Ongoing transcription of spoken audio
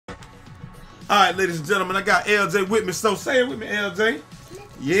All right, ladies and gentlemen, I got LJ with me, so say it with me, LJ.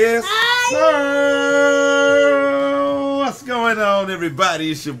 Yes, sir. What's going on,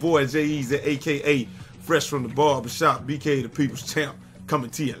 everybody? It's your boy, J-Easy, a.k.a. Fresh from the Barbershop, BK the People's Champ, coming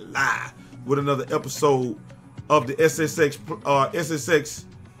to you live with another episode of the SSX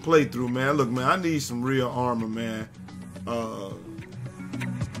playthrough, man. Look, man, I need some real armor, man.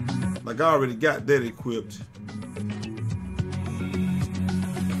 Like, I already got that equipped.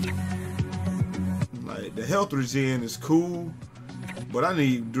 Like, the health regen is cool, but I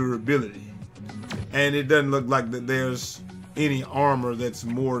need durability. And it doesn't look like that there's any armor that's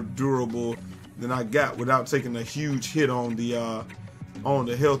more durable than I got without taking a huge hit on the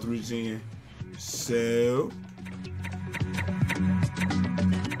health regen. So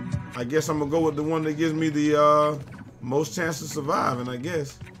I guess I'm gonna go with the one that gives me the most chance of surviving, I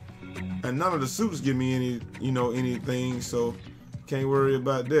guess. And none of the suits give me any, anything, so can't worry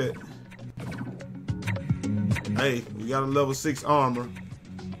about that. Hey, we got a level 6 armor.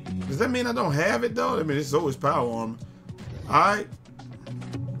 Does that mean I don't have it though? I mean, it's always power armor. Alright.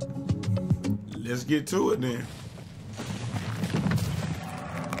 Let's get to it then.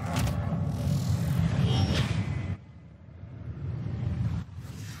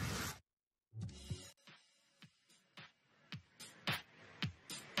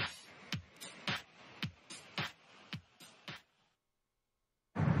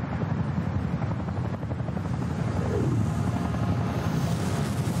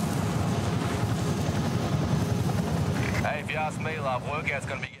 If you ask me, love, workout's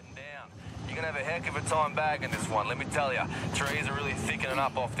going to be getting down. You're going to have a heck of a time bagging this one, let me tell you. Trees are really thickening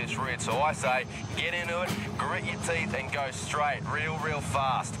up off this ridge, so I say get into it, grit your teeth and go straight, real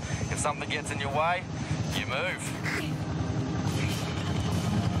fast. If something gets in your way, you move.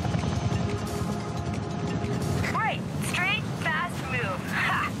 Right, straight, fast move.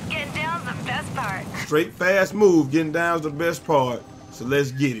 Ha! Getting down's the best part. Straight, fast move. Getting down's the best part. So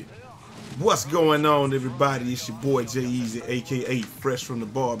let's get it. What's going on, everybody? It's your boy J-Easy, a.k.a. Fresh from the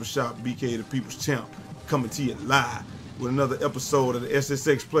Barbershop, BK the People's Champ, coming to you live with another episode of the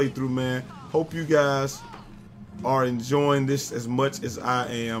SSX playthrough, man. Hope you guys are enjoying this as much as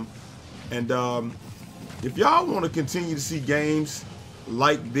I am. And if y'all want to continue to see games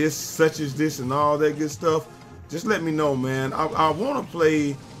like this, such as this, and all that good stuff, just let me know, man. I want to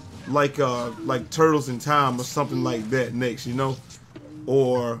play like Turtles in Time or something like that next,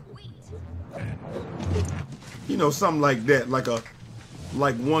 or something like that,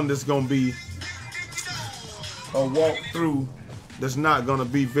 like one that's gonna be a walkthrough that's not gonna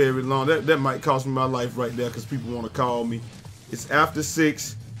be very long. That might cost me my life right there, because people want to call me. It's after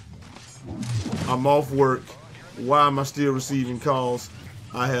 6. I'm off work. Why am I still receiving calls?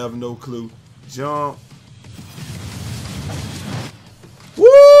 I have no clue. Jump. Woo!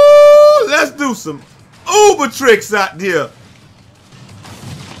 Let's do some Uber tricks out there.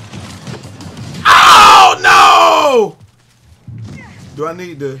 Oh no! Do I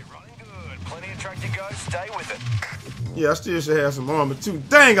need to? Plenty of track to go. Stay with it. Yeah, I still should have some armor too.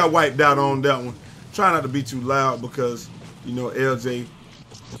 Dang, I wiped out on that one. Try not to be too loud, because LJ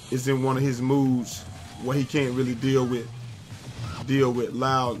is in one of his moods where he can't really deal with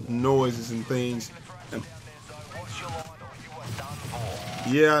loud noises and things. And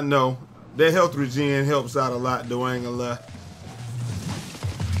yeah, I know that health regen helps out a lot, though. I ain't gonna lie.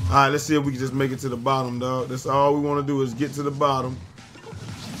 All right, let's see if we can just make it to the bottom, dog. That's all we want to do, is get to the bottom.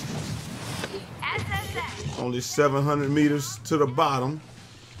 SSX. Only 700 meters to the bottom.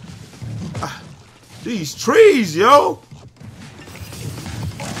 Ah, these trees, yo.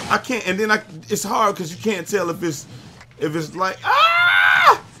 I can't, and then it's hard because you can't tell if it's like,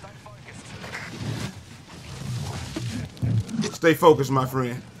 ah! Stay focused, my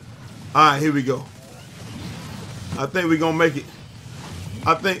friend. All right, here we go. I think we're gonna make it.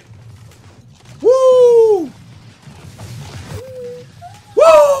 I think. Woo!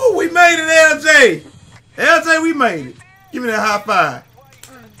 Woo! We made it, LJ! LJ, we made it. Give me that high five.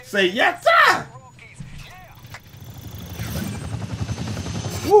 Say yes, sir!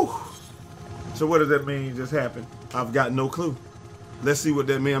 Woo! So what does that mean just happened? I've got no clue. Let's see what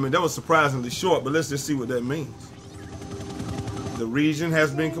that means. I mean, that was surprisingly short, but let's just see what that means. The region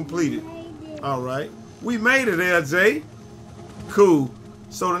has been completed. All right. We made it, LJ. Cool.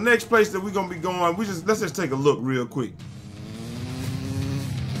 So the next place that we're gonna be going, let's just take a look real quick.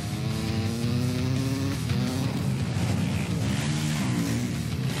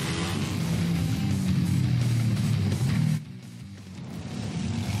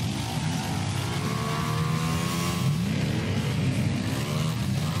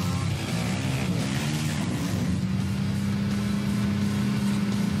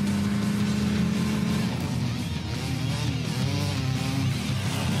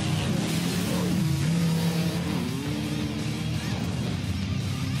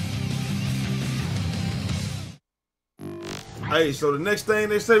 Hey, so the next thing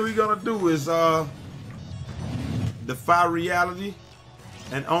they say we're gonna do is defy reality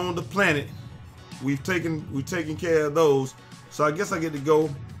and own the planet. We've taken care of those. So I guess I get to go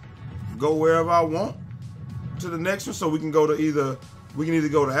wherever I want to the next one. So we can either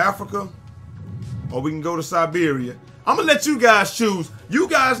go to Africa or we can go to Siberia. I'm gonna let you guys choose. You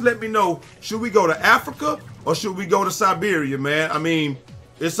guys let me know, should we go to Africa or should we go to Siberia, man? I mean,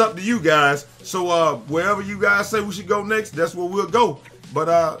 it's up to you guys. So wherever you guys say we should go next, that's where we'll go. But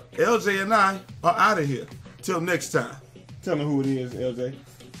LJ and I are out of here. Till next time. Tell them who it is, LJ.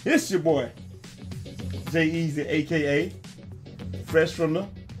 It's your boy, J Easy, aka Fresh from the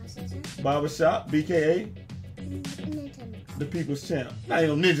Barbershop, BKA the People's Champ. I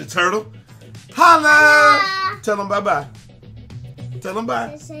ain't no Ninja Turtle. Holla! Tell them bye-bye. Tell them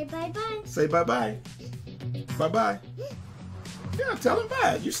bye. Say bye-bye. Say bye-bye. Bye-bye. Yeah, tell them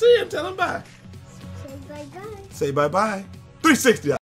bye. You see him, tell them bye. Say bye-bye. Say bye-bye. 360.